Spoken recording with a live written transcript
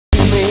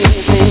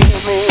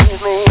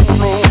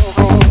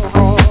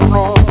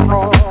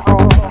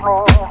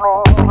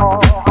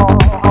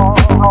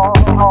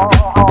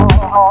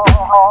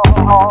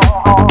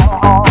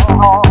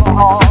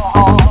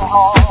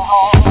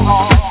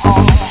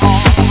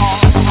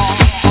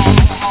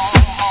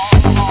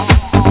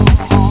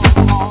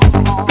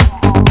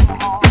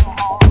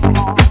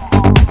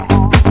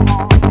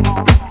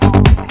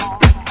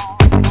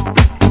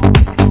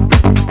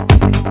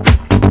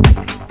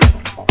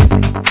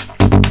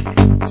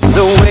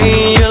The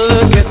way you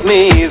look at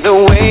me, the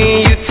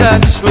way you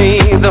touch me,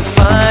 the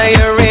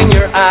fire in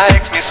your eyes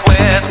makes me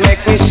sweat,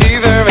 makes me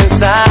shiver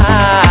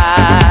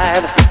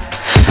inside.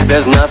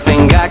 There's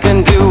nothing I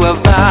can do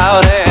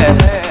about it,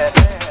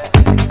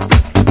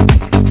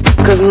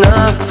 'cause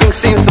nothing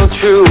seems so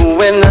true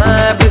when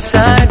I'm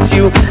beside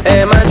you.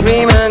 Am I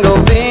dreaming,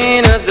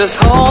 Govina? Just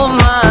hold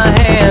my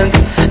hands.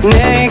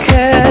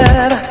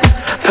 Naked,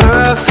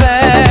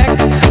 perfect,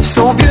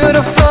 so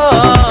beautiful.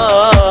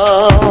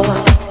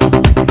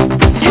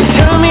 You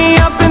turn me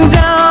up and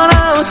down,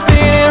 I'm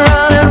spinning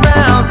round and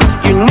round.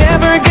 You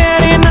never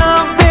get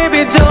enough,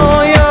 baby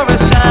doll, you're a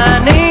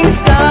shining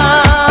star.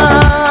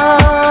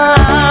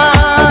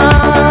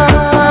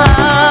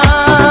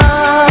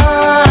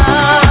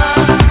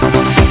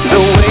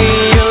 The way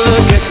you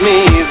look at me,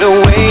 the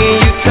way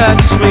you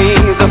touch me,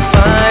 the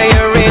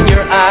fire in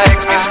your eyes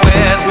makes me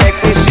sweat,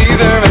 makes me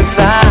shiver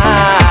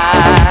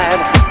inside.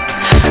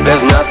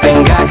 There's nothing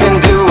I can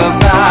do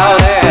about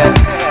it.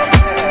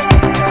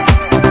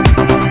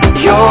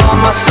 You're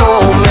my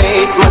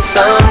soulmate, my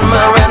sun,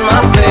 my rain,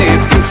 my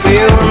faith. You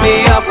fill me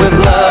up with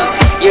love.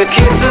 Your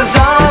kisses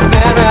are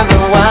better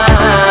than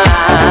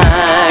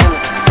wine.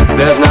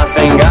 There's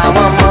nothing I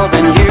want more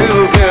than you,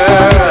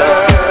 girl.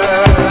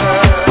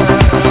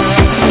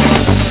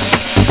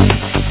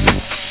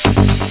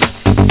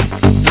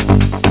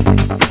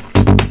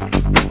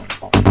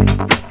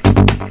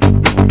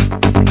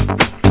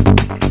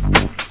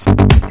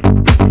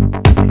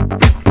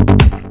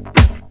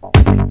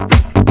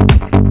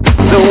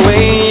 The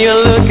way you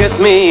look at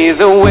me,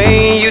 the way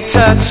you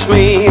touch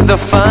me, the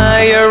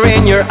fire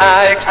in your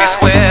eyes makes me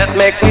sweat,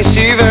 makes me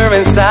shiver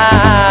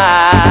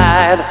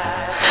inside.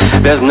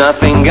 There's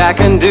nothing I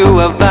can do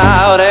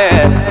about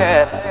it.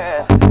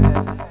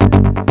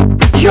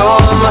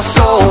 You're my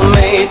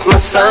soulmate, my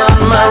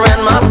sun, my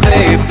rain, my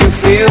faith. You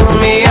fill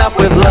me up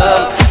with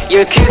love.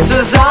 Your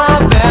kisses are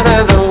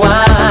better than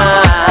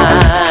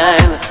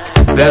wine.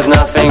 There's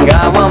nothing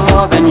I want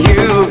more than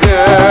you,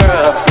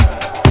 girl.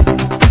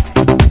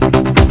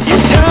 You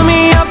turn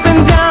me up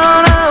and down,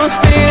 I'm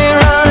spinning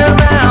round and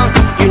round.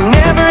 You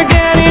never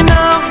get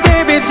enough,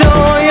 baby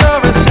doll,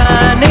 you're a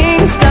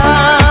shining star.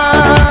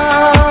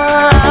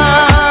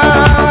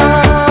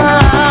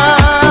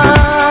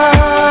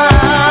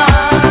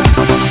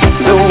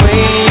 The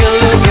way you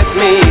look at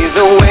me,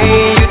 the way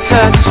you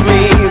touch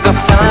me, the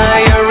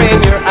fire in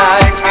your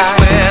eyes makes me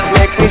sweat,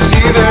 makes me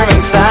shiver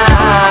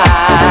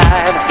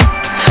inside.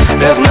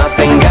 There's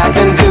nothing I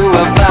can do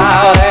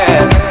about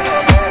it.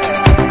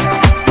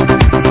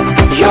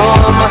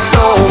 You're my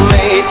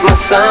soulmate, my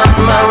sun,